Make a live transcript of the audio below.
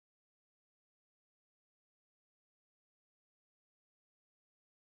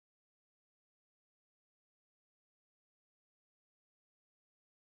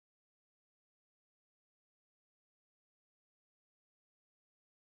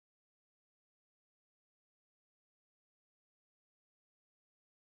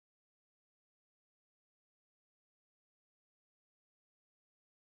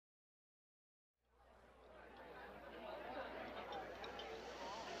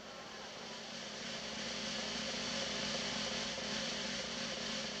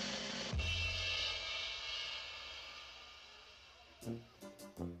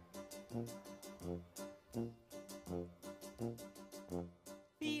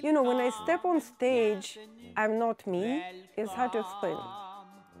You know, when I step on stage, I'm not me. It's hard to explain.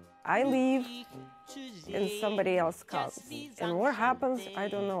 I leave and somebody else comes. And what happens, I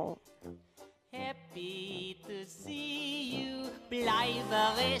don't know. Happy to see you,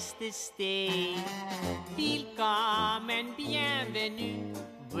 blijven reste stay. Willkommen, bienvenue.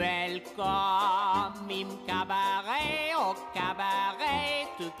 Welcome im cabaret, au cabaret,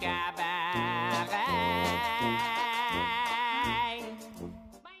 to cabaret.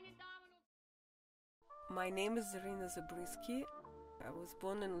 My name is Zarina Zabrisky. I was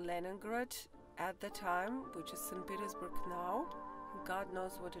born in Leningrad at the time, which is St. Petersburg now. God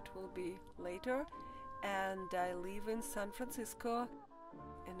knows what it will be later. And I live in San Francisco,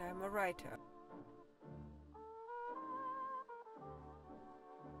 and I'm a writer.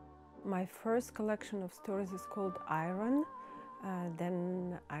 My first collection of stories is called Iron.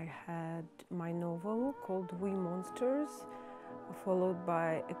 Then I had my novel called We Monsters, followed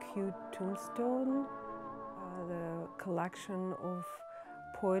by Acute Tombstone, the collection of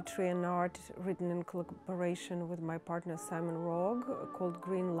poetry and art written in collaboration with my partner Simon Rogge, called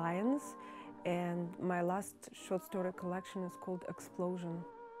Green Lions, and my last short story collection is called Explosion.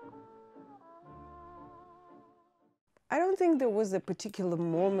 I don't think there was a particular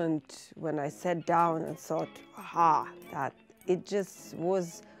moment when I sat down and thought, aha, that it just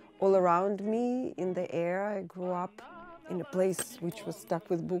was all around me in the air. I grew up in a place which was stuck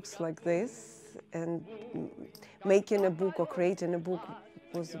with books like this, and making a book or creating a book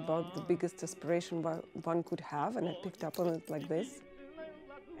was about the biggest aspiration one could have, and I picked up on it like this.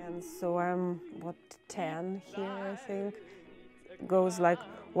 And so I'm, 10 here, I think. It goes like,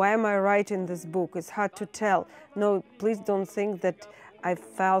 why am I writing this book? It's hard to tell. No, please don't think that I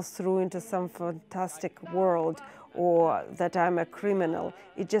fell through into some fantastic world or that I'm a criminal.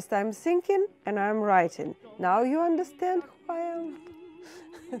 It's just I'm thinking and I'm writing. Now you understand who I am?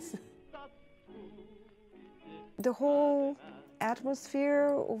 The whole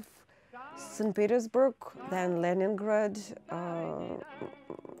atmosphere of St. Petersburg, then Leningrad,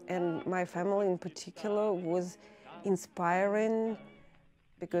 and my family in particular was inspiring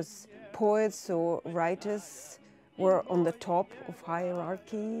because poets or writers were on the top of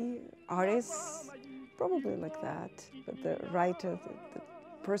hierarchy, artists, probably like that. But the writer, the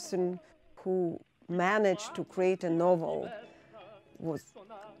person who managed to create a novel was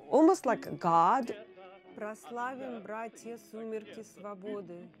almost like a god.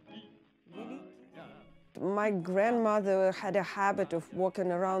 My grandmother had a habit of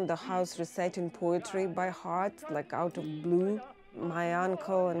walking around the house reciting poetry by heart, like out of blue. My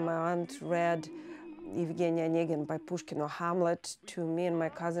uncle and my aunt read Evgeny Onegin by Pushkin or Hamlet to me and my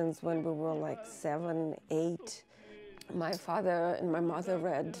cousins when we were like 7, 8. My father and my mother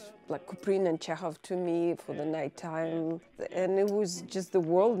read like Kuprin and Chekhov to me for the nighttime. And it was just the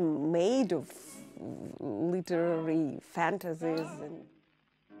world made of literary fantasies.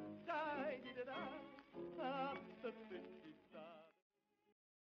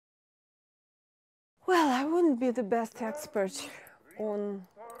 Well, I wouldn't be the best expert on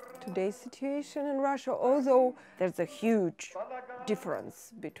today's situation in Russia, although there's a huge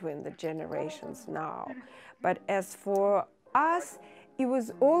difference between the generations now. But as for us, it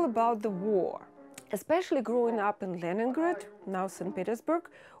was all about the war, especially growing up in Leningrad, now St. Petersburg,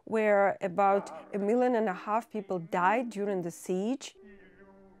 where about 1.5 million people died during the siege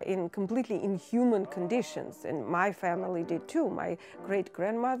in completely inhuman conditions, and my family did too. My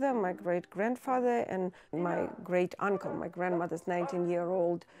great-grandmother, my great-grandfather, and my great-uncle, my grandmother's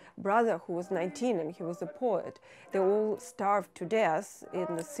 19-year-old brother, who was 19 and he was a poet. They all starved to death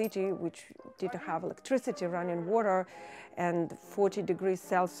in the city, which didn't have electricity, running water, and 40 degrees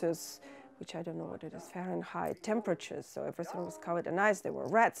Celsius, which I don't know what it is, Fahrenheit temperatures, so everything was covered in ice. There were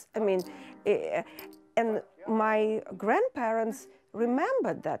rats. I mean, and my grandparents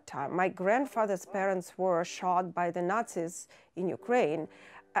remembered that time. My grandfather's parents were shot by the Nazis in Ukraine.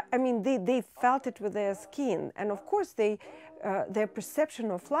 I mean, they felt it with their skin. And of course, their perception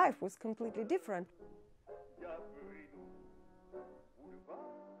of life was completely different.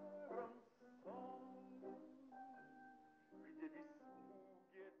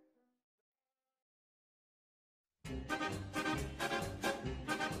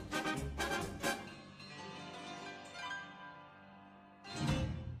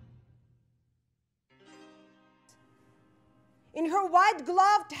 In her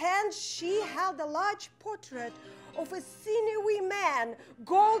white-gloved hands, she held a large portrait of a sinewy man.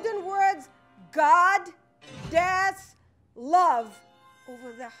 Golden words, God, death, love,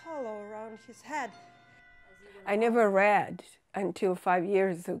 over the hollow around his head. I never read until 5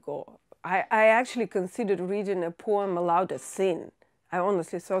 years ago. I actually considered reading a poem aloud a sin. I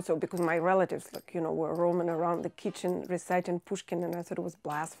honestly thought so, because my relatives, like, were roaming around the kitchen reciting Pushkin, and I thought it was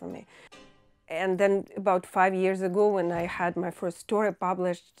blasphemy. And then about 5 years ago, when I had my first story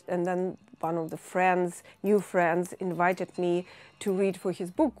published, and then one of the friends, new friends, invited me to read for his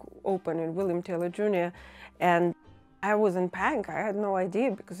book, Open, in William Taylor Jr. And I was in panic. I had no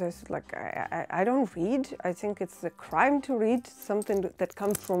idea, because I said, like, I don't read. I think it's a crime to read something that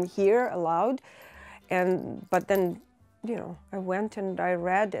comes from here aloud. But then, I went and I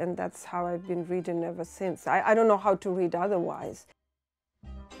read, and that's how I've been reading ever since. I don't know how to read otherwise.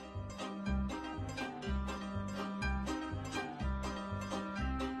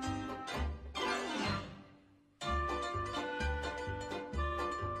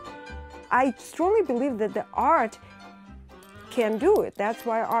 I strongly believe that the art can do it. That's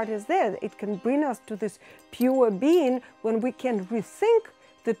why art is there. It can bring us to this pure being when we can rethink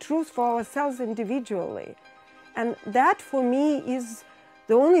the truth for ourselves individually. And that, for me, is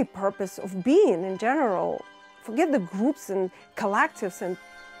the only purpose of being in general. Forget the groups and collectives and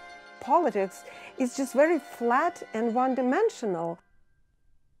politics. It's just very flat and one-dimensional.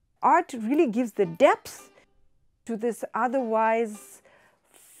 Art really gives the depth to this otherwise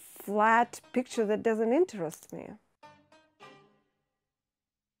flat picture that doesn't interest me.